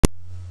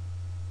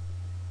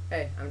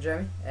Hey, I'm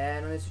Jeremy,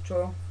 and on this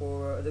tutorial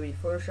for Adobe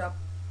Photoshop,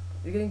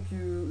 we're going to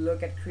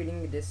look at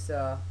creating this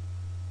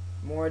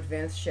more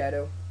advanced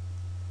shadow.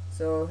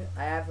 So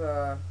I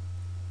have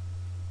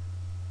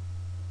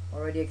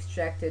already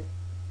extracted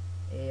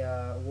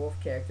a wolf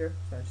character,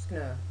 so I'm just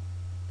gonna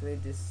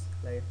delete this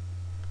layer.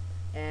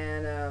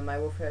 And my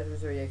wolf character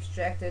is already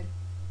extracted,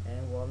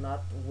 and well,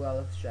 not well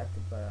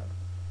extracted, but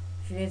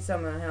if you need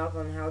some help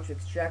on how to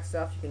extract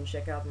stuff, you can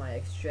check out my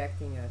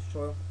extracting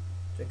tutorial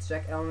to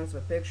extract elements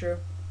of a picture,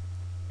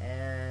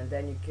 and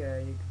then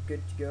you're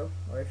good to go.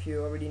 Or if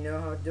you already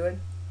know how to do it,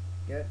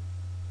 good,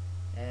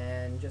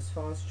 and just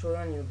follow the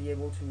tutorial and you'll be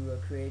able to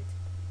create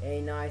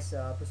a nice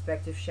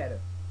perspective shadow.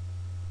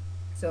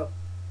 So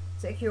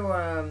take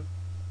your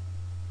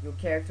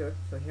character,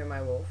 so here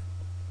my wolf,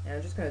 and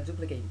I'm just gonna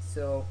duplicate it.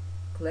 So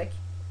click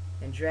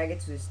and drag it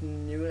to this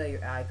new layer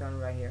icon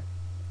right here,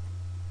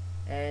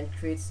 and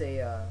creates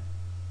a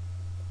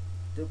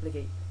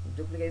duplicates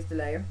the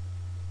layer,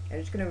 and I'm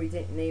just gonna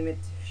name it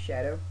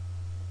shadow.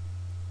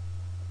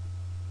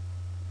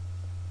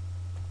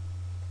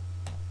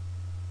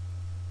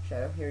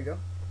 Here we go.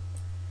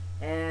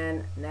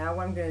 And now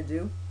what I'm gonna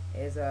do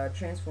is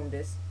transform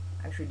this,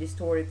 actually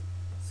distort it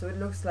so it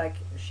looks like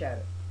a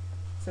shadow.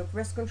 So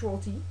press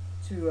Ctrl T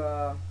to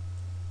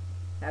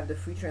have the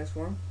free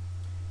transform,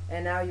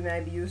 and now you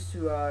might be used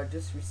to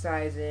just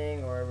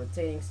resizing or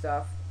rotating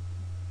stuff.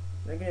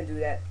 I'm gonna do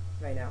that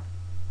right now.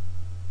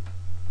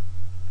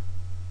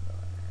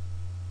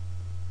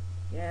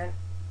 Yeah,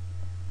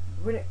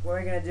 what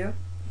we're gonna do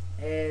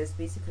is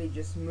basically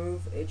just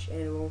move each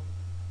angle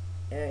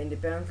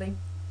independently.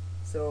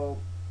 So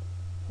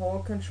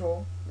hold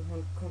control,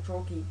 the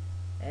control key,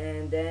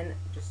 and then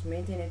just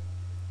maintain it,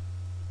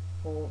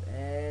 hold,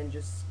 and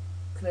just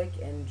click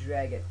and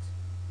drag it,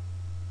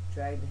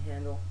 drag the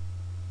handle,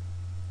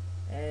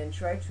 and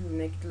try to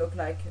make it look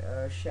like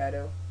a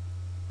shadow.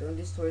 Don't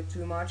distort it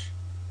too much.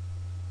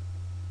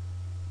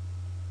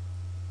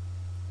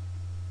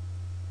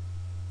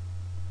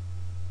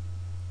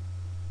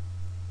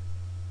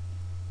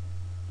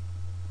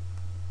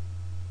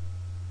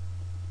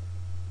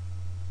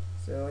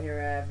 So here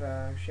I have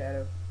a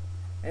shadow,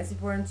 and it's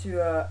important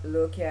to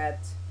look at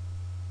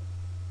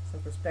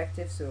some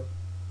perspective. So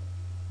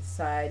the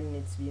side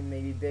needs to be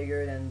maybe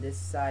bigger than this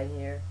side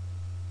here,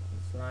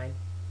 this line,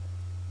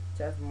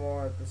 to have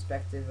more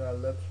perspective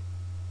look.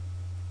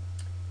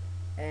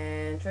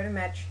 And try to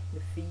match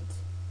the feet.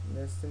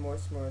 That's the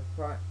most smart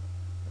part,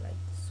 like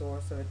the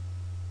source of it,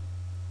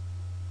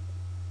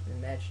 and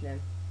match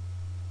them.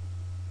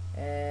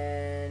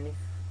 And if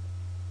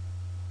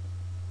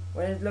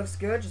when it looks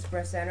good, just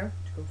press enter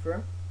to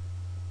confirm,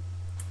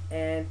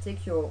 and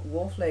take your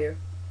wolf layer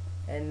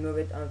and move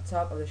it on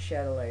top of the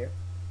shadow layer,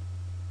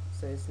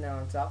 so it's now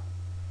on top.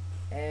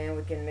 And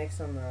we can make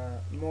some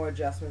more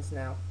adjustments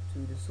now to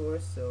the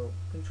source. So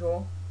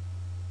control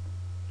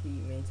key,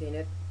 maintain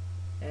it,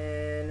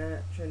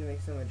 and try to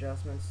make some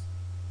adjustments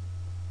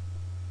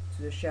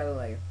to the shadow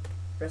layer.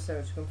 Press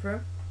enter to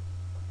confirm.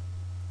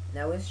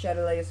 Now with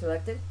shadow layer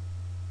selected,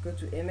 go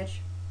to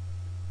image,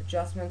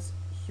 adjustments,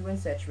 hue and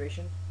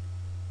saturation,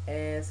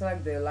 and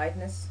select the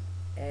lightness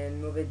and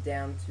move it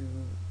down to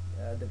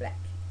the black,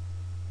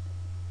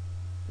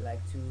 like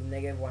to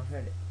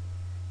 -100.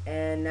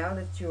 And now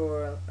that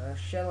your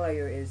shadow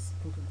layer is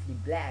completely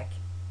black,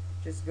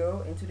 just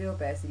go into the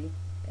opacity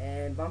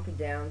and bump it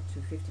down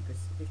to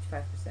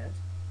 55%.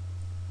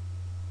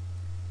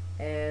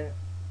 And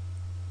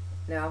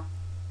now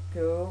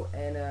go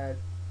and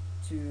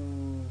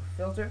to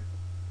filter,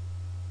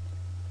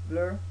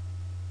 blur,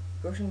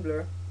 Gaussian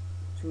blur,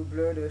 to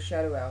blur the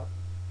shadow out,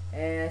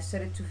 and I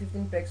set it to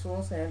 15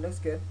 pixels, and it looks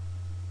good.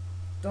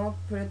 Don't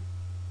put it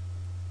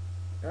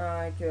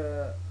like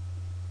it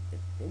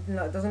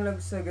doesn't look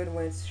so good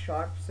when it's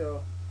sharp,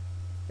 so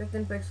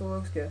 15 pixel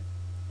looks good.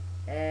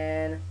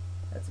 And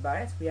that's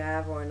about it. We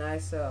have our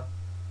nice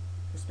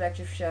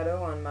perspective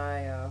shadow on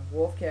my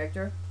wolf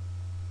character,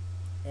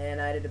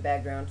 and I added a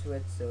background to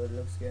it so it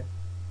looks good.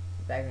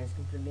 The background is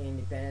completely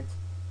independent.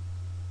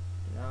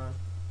 On,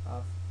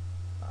 off,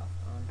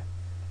 on.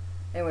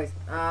 Anyways,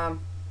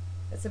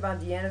 that's about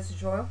the end of the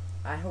tutorial.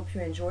 I hope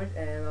you enjoyed,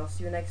 and I'll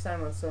see you next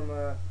time on some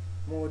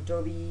more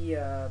Adobe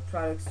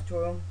products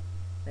tutorial,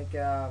 like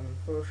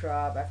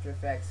Photoshop, After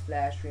Effects,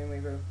 Flash,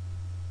 Dreamweaver,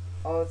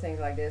 all the things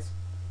like this.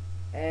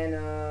 And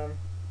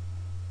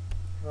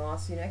well, I'll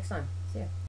see you next time. See ya.